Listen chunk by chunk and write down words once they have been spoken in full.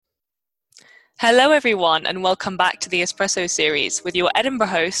Hello everyone and welcome back to the Espresso series with your Edinburgh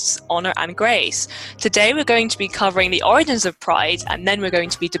hosts, Honor and Grace. Today we're going to be covering the origins of Pride and then we're going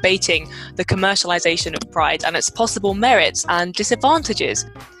to be debating the commercialisation of Pride and its possible merits and disadvantages.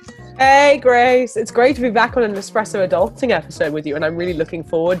 Hey Grace, it's great to be back on an Espresso Adulting episode with you and I'm really looking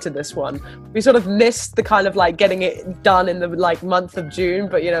forward to this one. We sort of missed the kind of like getting it done in the month of June,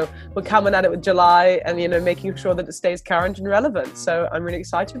 but we're coming at it with July and making sure that it stays current and relevant. So I'm really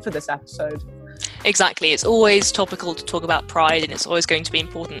excited for this episode. Exactly, it's always topical to talk about Pride and it's always going to be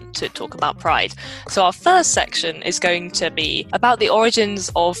important to talk about Pride. So our first section is going to be about the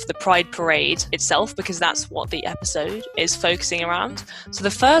origins of the Pride Parade itself, because that's what the episode is focusing around. So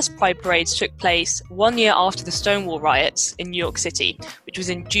the first Pride Parades took place 1 year after the Stonewall riots in New York City, which was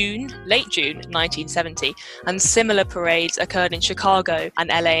in late June 1970, and similar parades occurred in Chicago and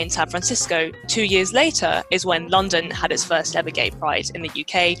LA and San Francisco. 2 years later is when London had its first ever gay pride in the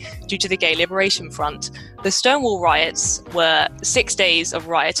UK due to the Gay Liberation Front. The Stonewall riots were 6 days of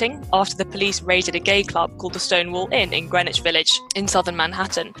rioting after the police raided a gay club called the Stonewall Inn in Greenwich Village in southern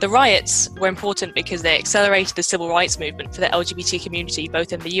Manhattan. The riots were important because they accelerated the civil rights movement for the LGBT community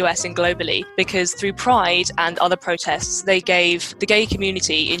both in the US and globally, because through Pride and other protests they gave the gay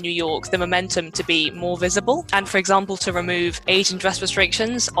community in New York the momentum to be more visible and, for example, to remove age and dress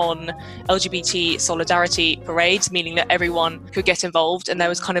restrictions on LGBT solidarity parades, meaning that everyone could get involved and there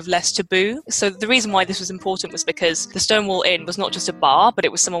was kind of less taboo. So the reason why this was important was because the Stonewall Inn was not just a bar, but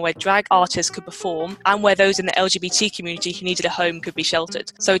it was somewhere where drag artists could perform and where those in the LGBT community who needed a home could be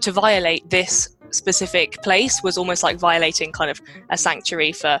sheltered. So to violate this specific place was almost like violating kind of a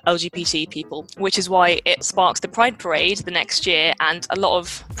sanctuary for LGBT people, which is why it sparked the Pride Parade the next year and a lot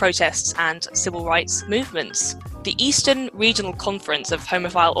of protests and civil rights movements. The Eastern Regional Conference of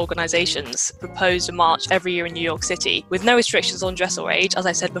Homophile Organizations proposed a march every year in New York City with no restrictions on dress or age, as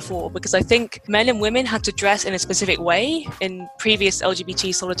I said before, because I think men and women had to dress in a specific way in previous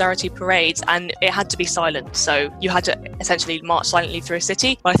LGBT solidarity parades and it had to be silent. So you had to essentially march silently through a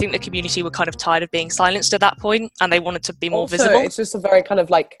city. But I think the community were kind of tired of being silenced at that point and they wanted to be more visible. It's just a very kind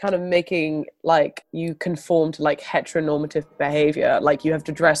of making like you conform to like heteronormative behavior. Like you have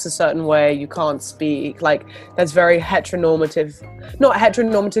to dress a certain way, you can't speak. Like that's very heteronormative, not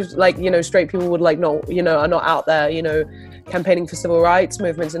heteronormative like straight people would like not are not out there campaigning for civil rights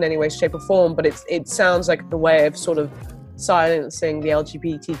movements in any way, shape or form, but it sounds like the way of sort of silencing the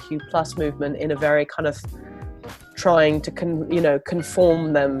LGBTQ plus movement in a very kind of trying to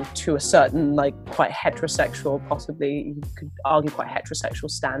conform them to a certain like quite heterosexual, possibly you could argue quite heterosexual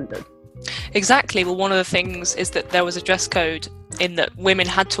standard. Exactly. Well, one of the things is that there was a dress code in that women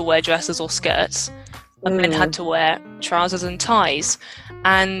had to wear dresses or skirts and men had to wear trousers and ties.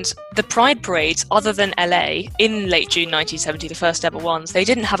 And the Pride parades, other than LA, in late June 1970, the first ever ones, they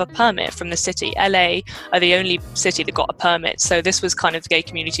didn't have a permit from the city. LA are the only city that got a permit. So this was kind of the gay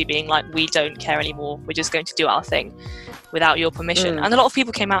community being like, we don't care anymore. We're just going to do our thing without your permission. And a lot of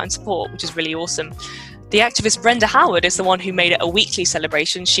people came out in support, which is really awesome. The activist Brenda Howard is the one who made it a weekly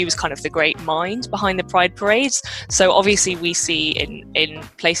celebration. She was kind of the great mind behind the Pride parades. So obviously we see in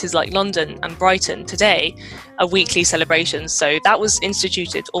places like London and Brighton today a weekly celebration. So that was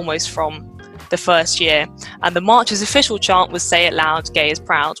instituted almost from the first year. And the march's official chant was "Say it loud, gay is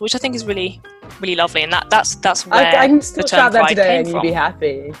proud," which I think is really, really lovely. And that's where I can still the term shout that Pride today came and you'd from. be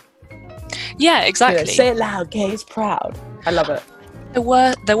happy. Yeah, exactly. Say it loud, gay is proud. I love it.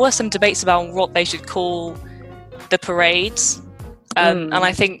 There were some debates about what they should call the parades, and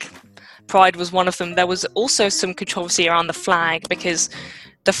I think Pride was one of them. There was also some controversy around the flag, because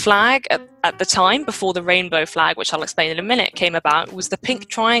the flag at the time, before the rainbow flag, which I'll explain in a minute, came about, was the pink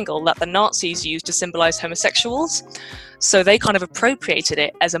triangle that the Nazis used to symbolize homosexuals. So they kind of appropriated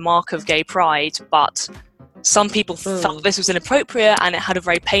it as a mark of gay pride, but some people felt this was inappropriate and it had a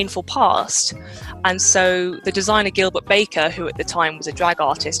very painful past. And so the designer Gilbert Baker, who at the time was a drag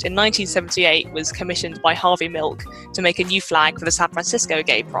artist, in 1978 was commissioned by Harvey Milk to make a new flag for the San Francisco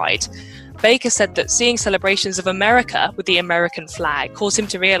Gay Pride. Baker said that seeing celebrations of America with the American flag caused him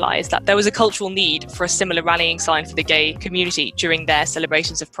to realise that there was a cultural need for a similar rallying sign for the gay community during their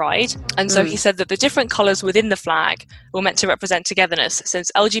celebrations of Pride. And so he said that the different colours within the flag were meant to represent togetherness,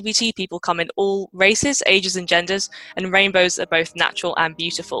 since LGBT people come in all races, ages and genders, and rainbows are both natural and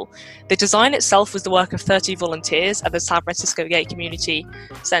beautiful. The design itself was the work of 30 volunteers at the San Francisco Gay Community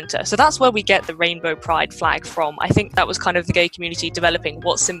Centre. So that's where we get the rainbow pride flag from. I think that was kind of the gay community developing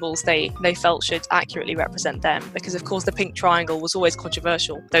what symbols they felt should accurately represent them, because of course the pink triangle was always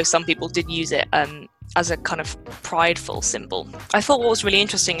controversial, though some people did use it as a kind of prideful symbol. I thought what was really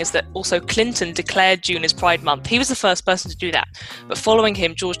interesting is that also Clinton declared June as Pride Month. He was the first person to do that, but following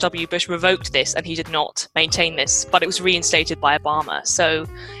him, George W. Bush revoked this and he did not maintain this, but it was reinstated by Obama. So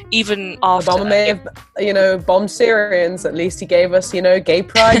even after... Obama may have, bombed Syrians, at least he gave us, Gay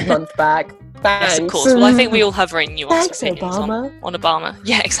Pride Month back. Thanks. Yes, of course. Well, I think we all have very nuanced opinions Obama. On Obama.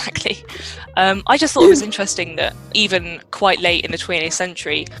 Yeah, exactly. I just thought it was interesting that even quite late in the 20th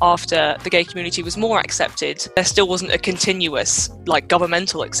century, after the gay community was more accepted, there still wasn't a continuous,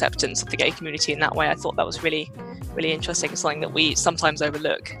 governmental acceptance of the gay community in that way. I thought that was really, really interesting. Something that we sometimes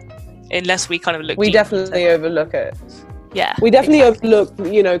overlook, unless we kind of look. We definitely overlook it. Yeah, we definitely overlook,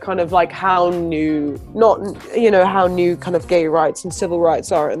 kind of like how new kind of gay rights and civil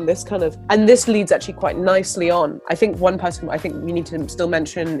rights are, and this leads actually quite nicely on. I think one person I think we need to still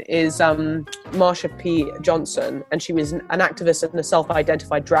mention is Marsha P. Johnson, and she was an activist and a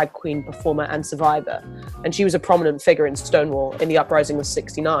self-identified drag queen, performer, and survivor, and she was a prominent figure in Stonewall in the uprising of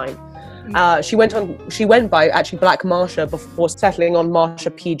 '69. She went by actually Black Marsha before settling on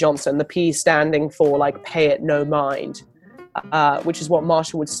Marsha P. Johnson, the P standing for pay it no mind. Which is what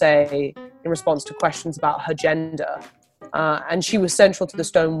Marsha would say in response to questions about her gender. And she was central to the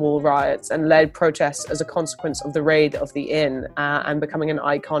Stonewall riots and led protests as a consequence of the raid of the Inn and becoming an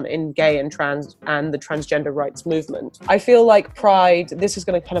icon in gay and trans and the transgender rights movement. I feel like Pride, this is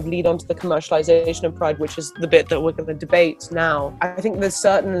going to kind of lead on to the commercialization of Pride, which is the bit that we're going to debate now. I think there's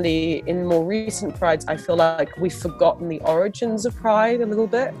certainly in more recent Prides, I feel like we've forgotten the origins of Pride a little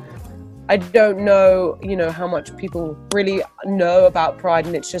bit. I don't know, how much people really know about Pride,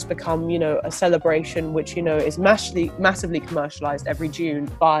 and it's just become, a celebration which, is massively commercialized every June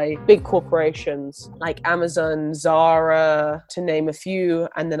by big corporations like Amazon, Zara, to name a few.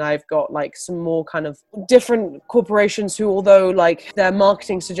 And then I've got some more kind of different corporations who, although their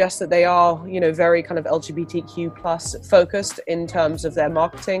marketing suggests that they are, very kind of LGBTQ plus focused in terms of their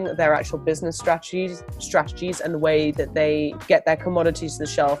marketing, their actual business strategies and the way that they get their commodities to the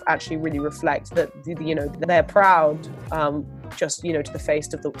shelf actually really reflect that they're proud just to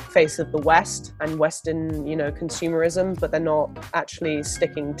the face of the West and Western consumerism, but they're not actually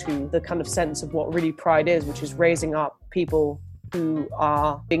sticking to the kind of sense of what really Pride is, which is raising up people who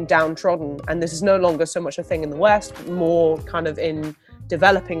are being downtrodden. And this is no longer so much a thing in the West, but more kind of in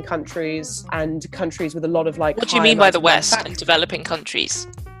developing countries and countries with a lot of what do you mean by the West and developing countries?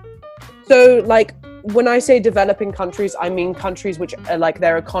 So when I say developing countries, I mean countries which are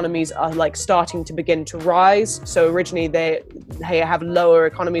their economies are starting to begin to rise. So originally they have lower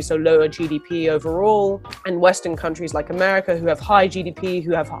economies, so lower GDP overall. And Western countries like America, who have high GDP,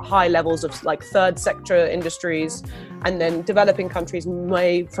 who have high levels of third sector industries. And then developing countries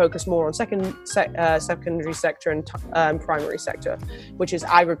may focus more on secondary sector and primary sector, which is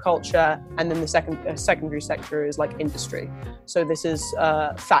agriculture. And then the secondary sector is industry. So this is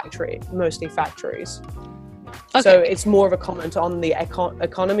mostly factories. Okay. So it's more of a comment on the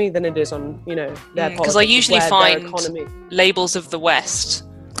economy than it is on, their politics. Because I usually find labels of the West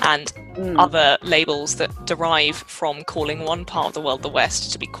and other labels that derive from calling one part of the world the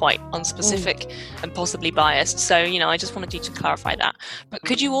West to be quite unspecific and possibly biased. So, I just wanted you to clarify that. But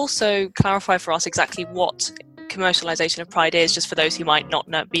could you also clarify for us exactly what commercialization of Pride is, just for those who might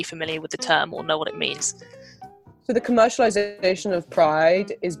not be familiar with the term or know what it means? So the commercialization of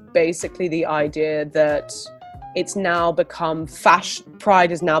Pride is basically the idea that it's now become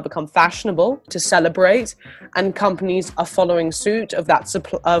Pride has now become fashionable to celebrate, and companies are following suit of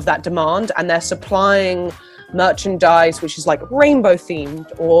that demand, and they're supplying merchandise which is rainbow themed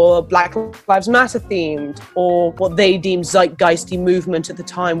or Black Lives Matter themed or what they deem zeitgeisty movement at the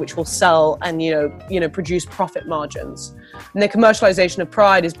time, which will sell and produce profit margins. And the commercialization of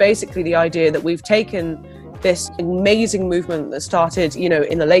Pride is basically the idea that we've taken this amazing movement that started,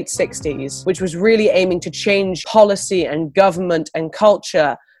 in the late 60s, which was really aiming to change policy and government and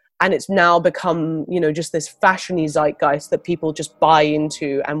culture. And it's now become, just this fashiony zeitgeist that people just buy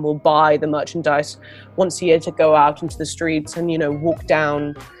into and will buy the merchandise once a year to go out into the streets and, walk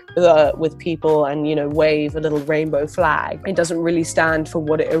down with people and, wave a little rainbow flag. It doesn't really stand for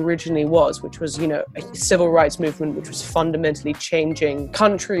what it originally was, which was, a civil rights movement, which was fundamentally changing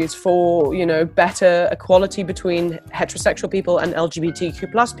countries for, better equality between heterosexual people and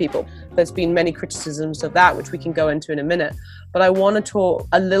LGBTQ plus people. There's been many criticisms of that, which we can go into in a minute. But I want to talk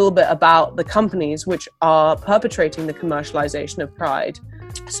a little bit about the companies which are perpetrating the commercialization of Pride.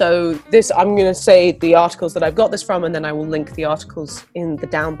 So I'm going to say the articles that I've got this from, and then I will link the articles in the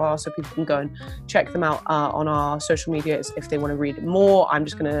down bar so people can go and check them out on our social media if they want to read more. I'm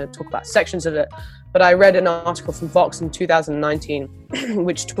just going to talk about sections of it. But I read an article from Vox in 2019,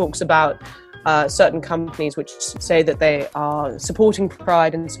 which talks about certain companies which say that they are supporting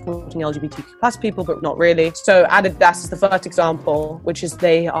Pride and supporting LGBTQ plus people, but not really. So Adidas is the first example, which is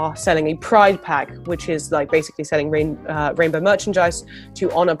they are selling a Pride pack, which is like basically selling rainbow merchandise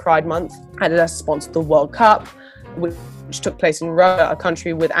to honor Pride Month. Adidas sponsored the World Cup, which took place in Russia, a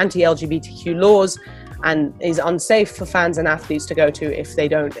country with anti-LGBTQ laws, and is unsafe for fans and athletes to go to if they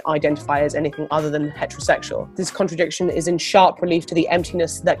don't identify as anything other than heterosexual. This contradiction is in sharp relief to the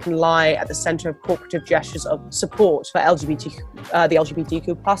emptiness that can lie at the center of corporative gestures of support for the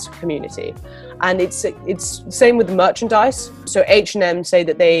LGBTQ plus community. And it's same with merchandise. So H&M say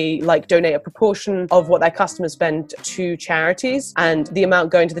that they like donate a proportion of what their customers spend to charities, and the amount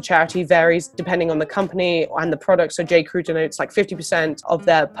going to the charity varies depending on the company and the product. So J. Crew donates like 50% of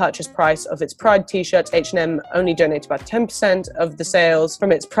their purchase price of its Pride t-shirts. H&M only donates about 10% of the sales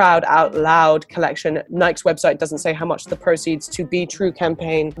from its Proud Out Loud collection. Nike's website doesn't say how much the proceeds to Be True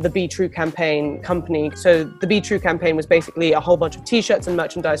campaign, the Be True campaign company. So the Be True campaign was basically a whole bunch of t-shirts and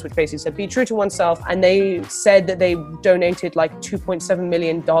merchandise which basically said be true to oneself, and they said that they donated like $2.7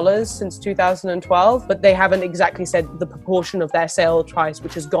 million since 2012, but they haven't exactly said the proportion of their sale price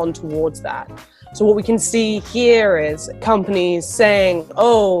which has gone towards that. So what we can see here is companies saying,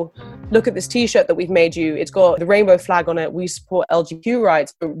 oh, look at this t-shirt that we've made you. It's got the rainbow flag on it. We support LGBTQ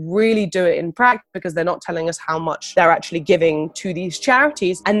rights, but really do it in practice because they're not telling us how much they're actually giving to these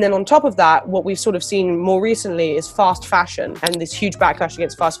charities. And then on top of that, what we've sort of seen more recently is fast fashion and this huge backlash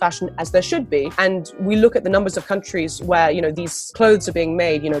against fast fashion, as there should be. And we look at the numbers of countries where, you know, these clothes are being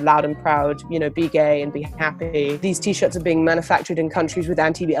made, you know, loud and proud, you know, be gay and be happy. These t-shirts are being manufactured in countries with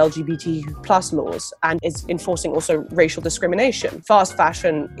anti-LGBTQ plus laws and is enforcing also racial discrimination. Fast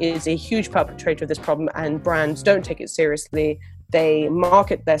fashion is a huge perpetrator of this problem, and brands don't take it seriously. They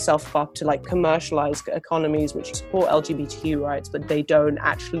market themselves up to like commercialized economies which support LGBTQ rights, but they don't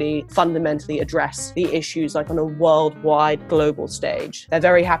actually fundamentally address the issues like on a worldwide global stage. They're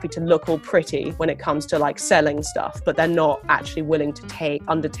very happy to look all pretty when it comes to like selling stuff, but they're not actually willing to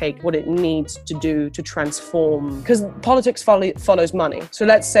undertake what it needs to do to transform, because politics follows money. So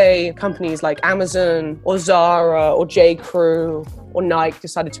let's say companies like Amazon or Zara or J. Crew or Nike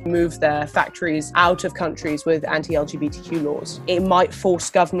decided to move their factories out of countries with anti-LGBTQ laws. It might force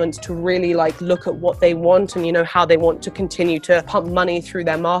governments to really like look at what they want and, you know, how they want to continue to pump money through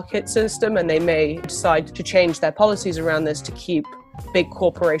their market system, and they may decide to change their policies around this to keep big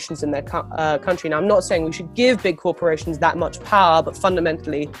corporations in their country. Now, I'm not saying we should give big corporations that much power, but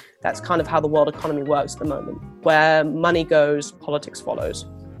fundamentally, that's kind of how the world economy works at the moment. Where money goes, politics follows.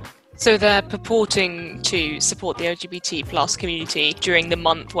 So they're purporting to support the LGBT plus community during the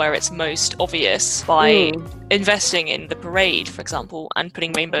month where it's most obvious by investing in the parade, for example, and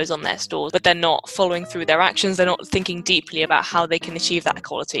putting rainbows on their stores, but they're not following through their actions. They're not thinking deeply about how they can achieve that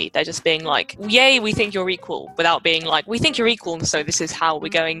equality. They're just being like, yay, we think you're equal, without being like, we think you're equal, and so this is how we're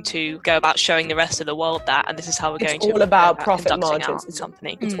going to go about showing the rest of the world that, and this is how we're going to... It's all about profit margins. It's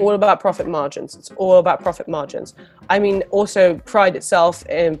all about profit margins. It's all about profit margins. I mean, also Pride itself,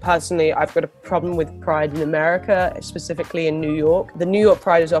 personally, I've got a problem with Pride in America, specifically in New York. The New York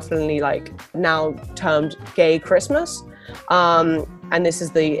Pride is often like now termed Gay Christmas. And this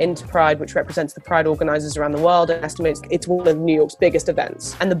is the Inter-Pride, which represents the Pride organizers around the world, and estimates it's one of New York's biggest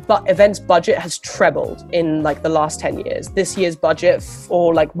events. And the event's budget has trebled in like the last 10 years. This year's budget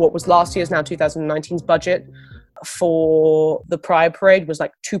for like what was last year's, now 2019's budget for the Pride Parade was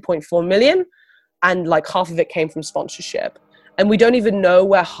like 2.4 million. And like half of it came from sponsorship. And we don't even know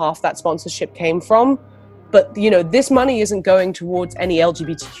where half that sponsorship came from. But, you know, this money isn't going towards any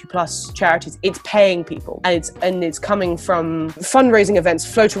LGBTQ plus charities. It's paying people. And it's coming from fundraising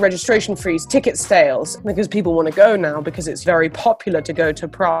events, floater registration fees, ticket sales, because people want to go now because it's very popular to go to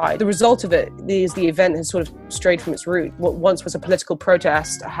Pride. The result of it is the event has sort of strayed from its root. What once was a political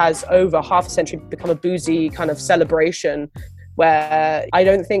protest has over half a century become a boozy kind of celebration, where I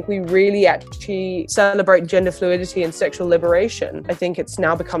don't think we really actually celebrate gender fluidity and sexual liberation. I think it's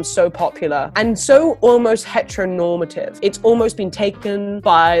now become so popular and so almost heteronormative. It's almost been taken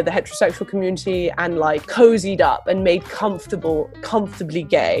by the heterosexual community and like cozied up and made comfortably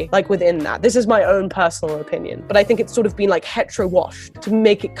gay, like within that. This is my own personal opinion, but I think it's sort of been like hetero-washed to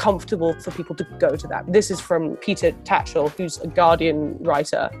make it comfortable for people to go to that. This is from Peter Tatchell, who's a Guardian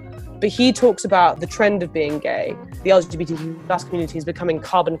writer. But he talks about the trend of being gay. The LGBTQ plus community is becoming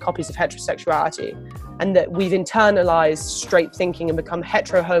carbon copies of heterosexuality, and that we've internalized straight thinking and become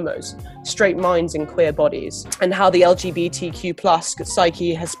hetero-homos, straight minds in queer bodies, and how the LGBTQ plus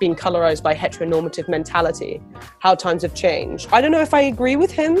psyche has been colorized by heteronormative mentality, how times have changed. I don't know if I agree with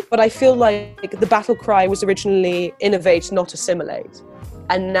him, but I feel like the battle cry was originally innovate, not assimilate.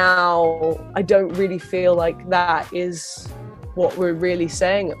 And now I don't really feel like that is what we're really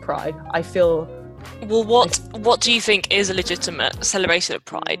saying at Pride. I feel... Well, what do you think is a legitimate celebration of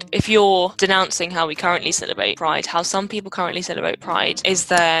Pride? If you're denouncing how we currently celebrate Pride, how some people currently celebrate Pride, is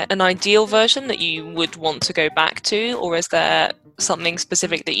there an ideal version that you would want to go back to, or is there something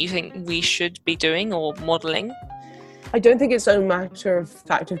specific that you think we should be doing or modelling? I don't think it's a matter of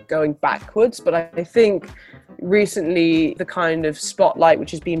fact of going backwards, but I think recently the kind of spotlight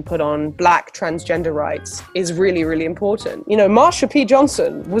which has been put on Black transgender rights is really, really important. You know, Marsha P.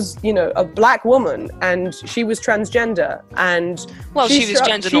 Johnson was, you know, a Black woman, and she was transgender, and... Well, she was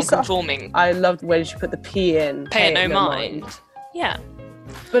gender non-conforming. I loved when she put the P in. Pay it no mind. Yeah.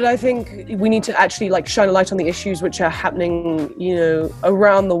 But I think we need to actually like shine a light on the issues which are happening, you know,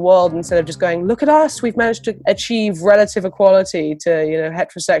 around the world, instead of just going, look at us, we've managed to achieve relative equality to, you know,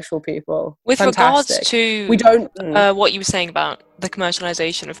 heterosexual people. With Fantastic. Regards to we don't what you were saying about the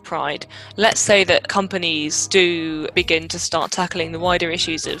commercialisation of Pride, let's say that companies do begin to start tackling the wider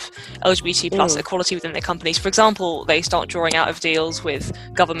issues of LGBT plus equality within their companies. For example, they start drawing out of deals with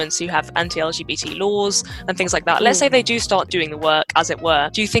governments who have anti-LGBT laws and things like that. Let's say they do start doing the work, as it were.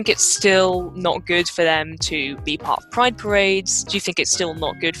 Do you think it's still not good for them to be part of Pride parades? Do you think it's still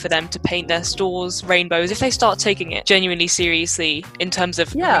not good for them to paint their stores rainbows if they start taking it genuinely seriously in terms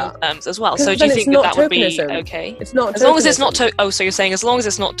of real terms as well? So do you think that would be okay? It's not as long as it's not so you're saying as long as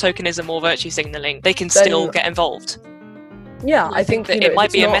it's not tokenism or virtue signaling, they can still get involved? Yeah, I think that it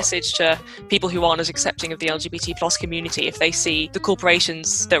might be a message to people who aren't as accepting of the LGBT plus community if they see the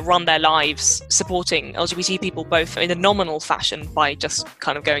corporations that run their lives supporting LGBT people both in a nominal fashion by just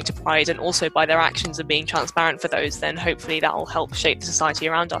kind of going to Pride, and also by their actions and being transparent for those, then hopefully that will help shape the society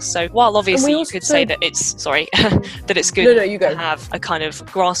around us. So while obviously you could say that it's that it's good to have a kind of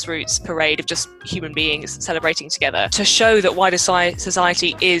grassroots parade of just human beings celebrating together to show that wider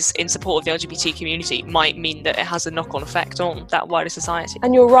society is in support of the LGBT community, might mean that it has a knock-on effect on that wider society.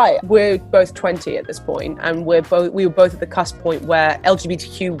 And you're right, we're both 20 at this point, and we were both at the cusp point where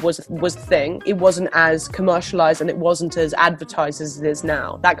LGBTQ was the thing. It wasn't as commercialized and it wasn't as advertised as it is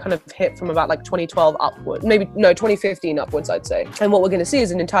now. That kind of hit from about like 2012 upwards, 2015 upwards, I'd say. And what we're going to see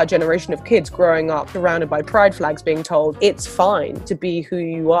is an entire generation of kids growing up surrounded by pride flags, being told it's fine to be who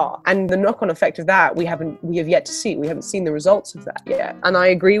you are. And the knock-on effect of that we have yet to see. We haven't seen the results of that yet. And I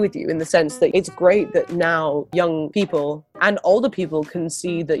agree with you in the sense that it's great that now young people and older people can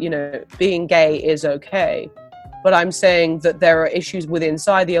see that, you know, being gay is okay. But I'm saying that there are issues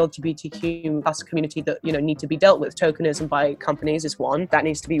inside the LGBTQ plus community that, you know, need to be dealt with. Tokenism by companies is one. That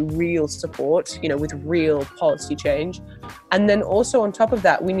needs to be real support, you know, with real policy change. And then also on top of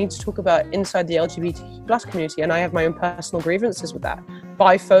that, we need to talk about inside the LGBTQ plus community. And I have my own personal grievances with that.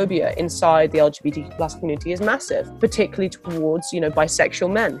 Biphobia inside the LGBTQ plus community is massive, particularly towards, you know,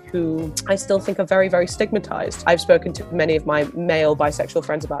 bisexual men, who I still think are very, very stigmatized. I've spoken to many of my male bisexual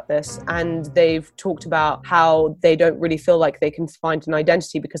friends about this, and they've talked about how they don't really feel like they can find an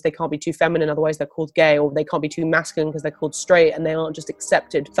identity because they can't be too feminine, otherwise they're called gay, or they can't be too masculine because they're called straight, and they aren't just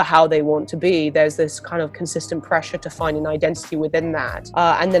accepted for how they want to be. There's this kind of consistent pressure to find an identity within that.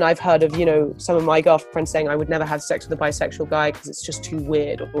 And then I've heard of, you know, some of my girlfriends saying I would never have sex with a bisexual guy because it's just too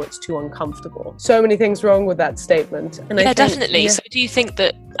weird or it's too uncomfortable. So many things wrong with that statement. And I think, definitely. So do you think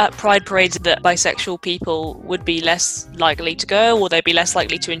that at pride parades that bisexual people would be less likely to go, or they'd be less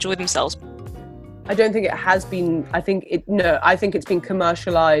likely to enjoy themselves? I don't think it has been. I think it's been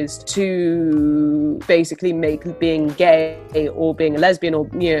commercialized to basically make being gay or being a lesbian or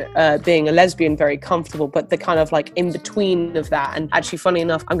being a lesbian very comfortable, but the kind of like in between of that. And actually, funny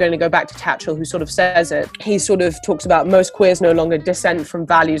enough, I'm going to go back to Tatchell, who sort of says it. He sort of talks about most queers no longer dissent from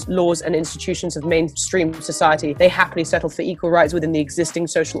values, laws and institutions of mainstream society. They happily settle for equal rights within the existing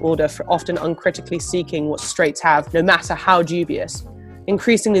social order, for often uncritically seeking what straights have, no matter how dubious.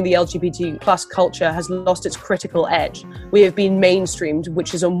 Increasingly, the LGBT plus culture has lost its critical edge. We have been mainstreamed,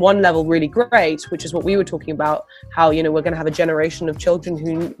 which is on one level really great, which is what we were talking about, how, you know, we're going to have a generation of children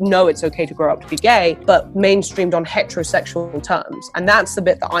who know it's okay to grow up to be gay, but mainstreamed on heterosexual terms. And that's the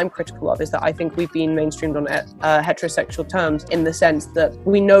bit that I'm critical of, is that I think we've been mainstreamed on heterosexual terms, in the sense that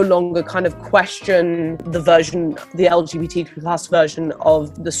we no longer kind of question the LGBT plus version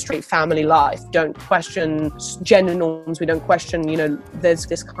of the straight family life. Don't question gender norms. We don't question, you know, there's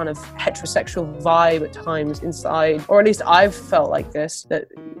this kind of heterosexual vibe at times inside, or at least I've felt like this, that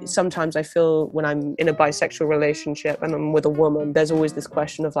sometimes I feel when I'm in a bisexual relationship and I'm with a woman, there's always this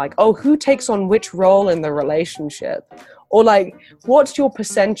question of like, oh, who takes on which role in the relationship? Or like, what's your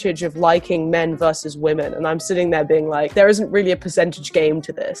percentage of liking men versus women? And I'm sitting there being like, there isn't really a percentage game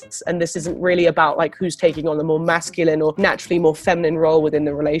to this. And this isn't really about like who's taking on the more masculine or naturally more feminine role within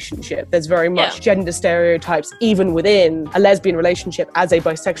the relationship. There's very much gender stereotypes even within a lesbian relationship as a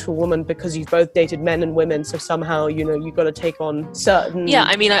bisexual woman, because you've both dated men and women. So somehow, you know, you've got to take on certain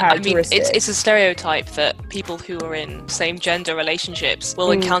it's a stereotype that people who are in same gender relationships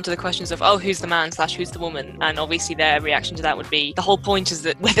will encounter the questions of, oh, who's the man / who's the woman? And obviously their reaction to that would be, the whole point is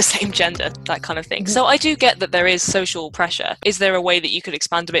that we're the same gender, that kind of thing. So I do get that there is social pressure. Is there a way that you could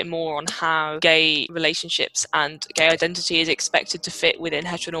expand a bit more on how gay relationships and gay identity is expected to fit within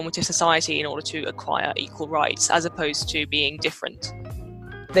heteronormative society in order to acquire equal rights, as opposed to being different?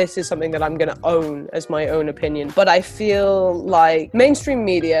 This is something that I'm going to own as my own opinion. But I feel like mainstream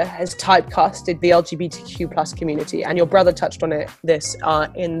media has typecasted the LGBTQ plus community, and your brother touched on this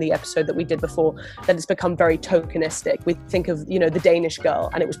in the episode that we did before, that it's become very tokenistic. We think of, you know, the Danish Girl,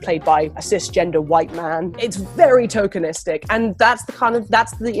 and it was played by a cisgender white man. It's very tokenistic, and that's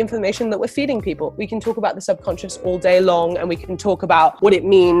the information that we're feeding people. We can talk about the subconscious all day long, and we can talk about what it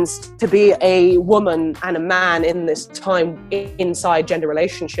means to be a woman and a man in this time inside gender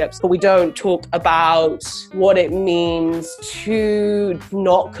relationships. But we don't talk about what it means to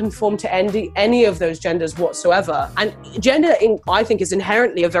not conform to any of those genders whatsoever. And gender, I think, is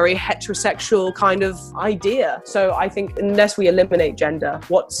inherently a very heterosexual kind of idea. So I think unless we eliminate gender,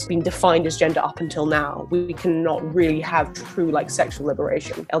 what's been defined as gender up until now, we cannot really have true like sexual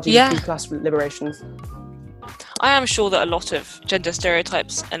liberation, LGBT plus liberation. I am sure that a lot of gender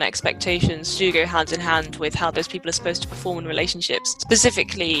stereotypes and expectations do go hand in hand with how those people are supposed to perform in relationships,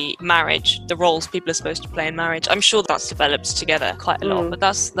 specifically marriage, the roles people are supposed to play in marriage. I'm sure that's developed together quite a lot, but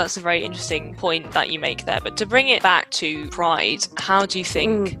that's a very interesting point that you make there. But to bring it back to Pride, how do you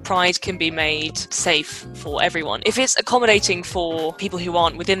think Pride can be made safe for everyone? If it's accommodating for people who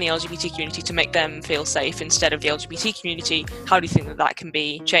aren't within the LGBT community to make them feel safe instead of the LGBT community, how do you think that can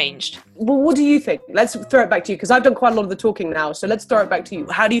be changed? Well, what do you think? Let's throw it back to you, because I've done quite a lot of the talking now. So let's throw it back to you.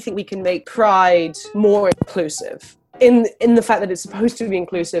 How do you think we can make Pride more inclusive? In the fact that it's supposed to be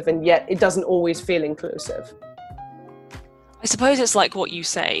inclusive, and yet it doesn't always feel inclusive. I suppose it's like what you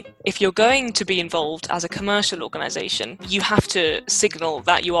say. If you're going to be involved as a commercial organisation, you have to signal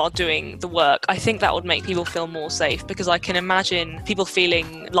that you are doing the work. I think that would make people feel more safe, because I can imagine people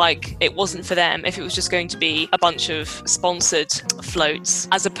feeling like it wasn't for them if it was just going to be a bunch of sponsored floats,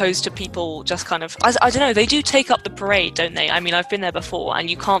 as opposed to people just kind of, I don't know, they do take up the parade, don't they? I mean, I've been there before,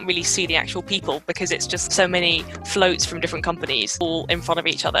 and you can't really see the actual people because it's just so many floats from different companies all in front of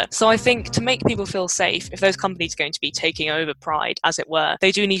each other. So I think to make people feel safe, if those companies are going to be taking over Pride, as it were,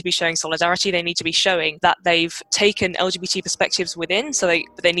 they do need to be showing solidarity. They need to be showing that they've taken LGBT perspectives within, so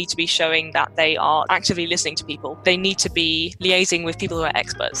they need to be showing that they are actively listening to people. They need to be liaising with people who are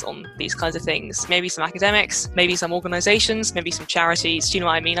experts on these kinds of things. Maybe some academics, maybe some organizations, maybe some charities. Do you know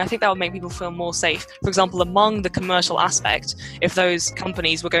what I mean? I think that would make people feel more safe. For example, among the commercial aspect, if those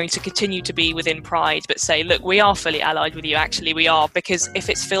companies were going to continue to be within Pride, but say, look, we are fully allied with you, actually we are, because if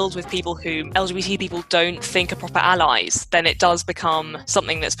it's filled with people who LGBT people don't think are proper allies, then it does become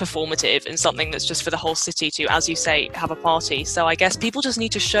something that's performative and something that's just for the whole city to, as you say, have a party. So I guess people just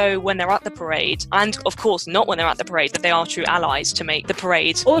need to show when they're at the parade, and of course not when they're at the parade, that they are true allies to make the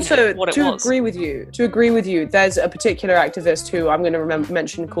parade also what it was. To agree with you, there's a particular activist who I'm going to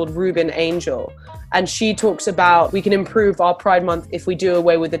mention called Rubin Angel, and she talks about we can improve our Pride Month if we do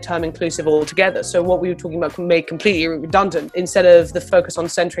away with the term inclusive altogether. So what we were talking about can make completely redundant, instead of the focus on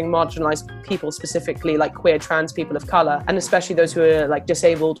centering marginalized people, specifically like queer, trans people of color, and especially those who are like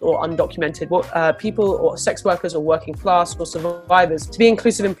disabled or undocumented people, or sex workers, or working class, or survivors. To be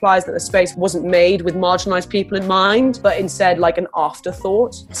inclusive implies that the space wasn't made with marginalized people in mind, but instead like an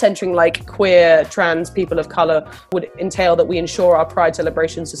afterthought. Centering like queer, trans people of color would entail that we ensure our Pride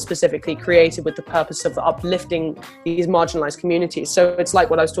celebrations are specifically created with the purpose of uplifting these marginalized communities. So it's like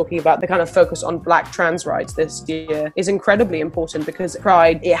what I was talking about, the kind of focus on Black trans rights this year is incredibly important, because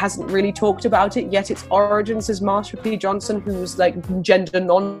Pride, it hasn't really talked about it yet. Its origins is Marsha P. Johnson, who's like gender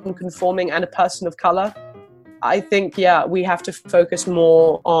non-conforming and a person of color. I think, we have to focus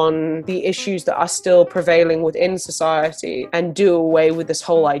more on the issues that are still prevailing within society and do away with this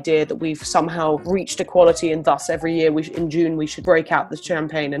whole idea that we've somehow reached equality and thus every year in June we should break out the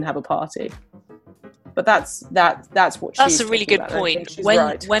champagne and have a party. But that's what she's That's a really good point.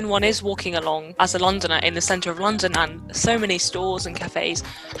 Right. When one is walking along as a Londoner in the centre of London, and so many stores and cafes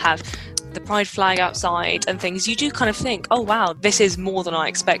have the pride flag outside and things, you do kind of think, oh wow, this is more than I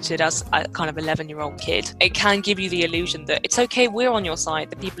expected as a kind of 11-year-old kid. It can give you the illusion that it's okay, we're on your side,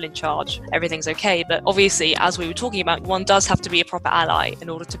 the people in charge, everything's okay. But obviously, as we were talking about, one does have to be a proper ally in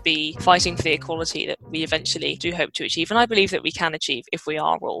order to be fighting for the equality that we eventually do hope to achieve. And I believe that we can achieve if we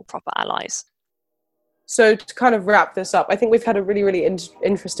are all proper allies. So to kind of wrap this up, I think we've had a really, really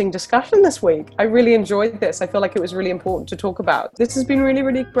interesting discussion this week. I really enjoyed this. I feel like it was really important to talk about. This has been really,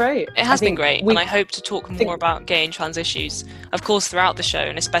 really great. It has been great, and I hope to talk more about gay and trans issues, of course, throughout the show,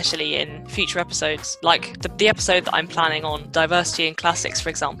 and especially in future episodes, like the episode that I'm planning on diversity in classics, for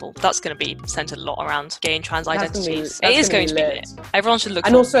example. That's going to be centered a lot around gay and trans identities. It is going to be lit. Everyone should look.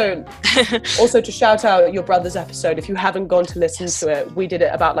 And also to shout out your brother's episode. If you haven't gone to listen to it, we did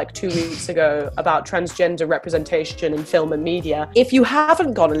it about like 2 weeks ago about transgender representation in film and media. If you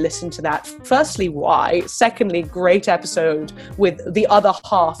haven't gone and listened to that, firstly, why? Secondly, great episode with the other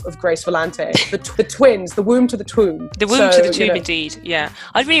half of Grace Volante, the twins, the womb to the tomb. The womb to the tomb, indeed. Yeah,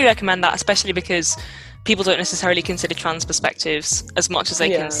 I'd really recommend that, especially because people don't necessarily consider trans perspectives as much as they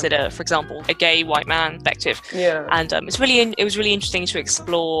consider, for example, a gay white man perspective. Yeah. And it was really interesting to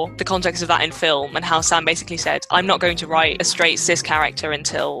explore the context of that in film, and how Sam basically said, I'm not going to write a straight cis character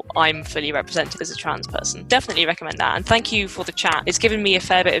until I'm fully represented as a trans person. Definitely recommend that. And thank you for the chat. It's given me a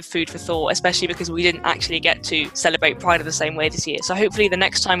fair bit of food for thought, especially because we didn't actually get to celebrate Pride the same way this year. So hopefully the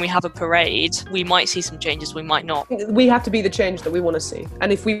next time we have a parade, we might see some changes, we might not. We have to be the change that we want to see.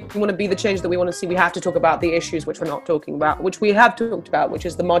 And if we want to be the change that we want to see, we have to talk about the issues which we're not talking about, which we have talked about, which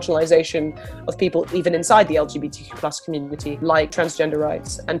is the marginalization of people even inside the LGBTQ plus community, like transgender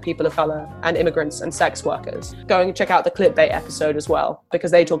rights and people of color and immigrants and sex workers. Go and check out the Clickbait episode as well,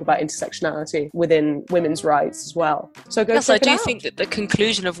 because they talk about intersectionality within women's rights as well. So go check it out. I do think that the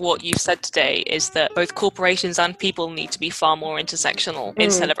conclusion of what you've said today is that both corporations and people need to be far more intersectional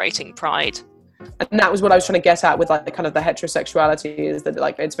in celebrating Pride. And that was what I was trying to get at with like kind of the heterosexuality, is that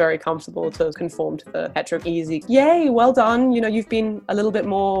like it's very comfortable to conform to the hetero easy. Yay, well done. You know, you've been a little bit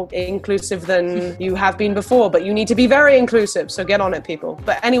more inclusive than you have been before, but you need to be very inclusive. So get on it, people.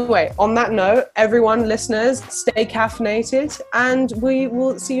 But anyway, on that note, everyone, listeners, stay caffeinated, and we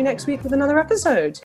will see you next week with another episode.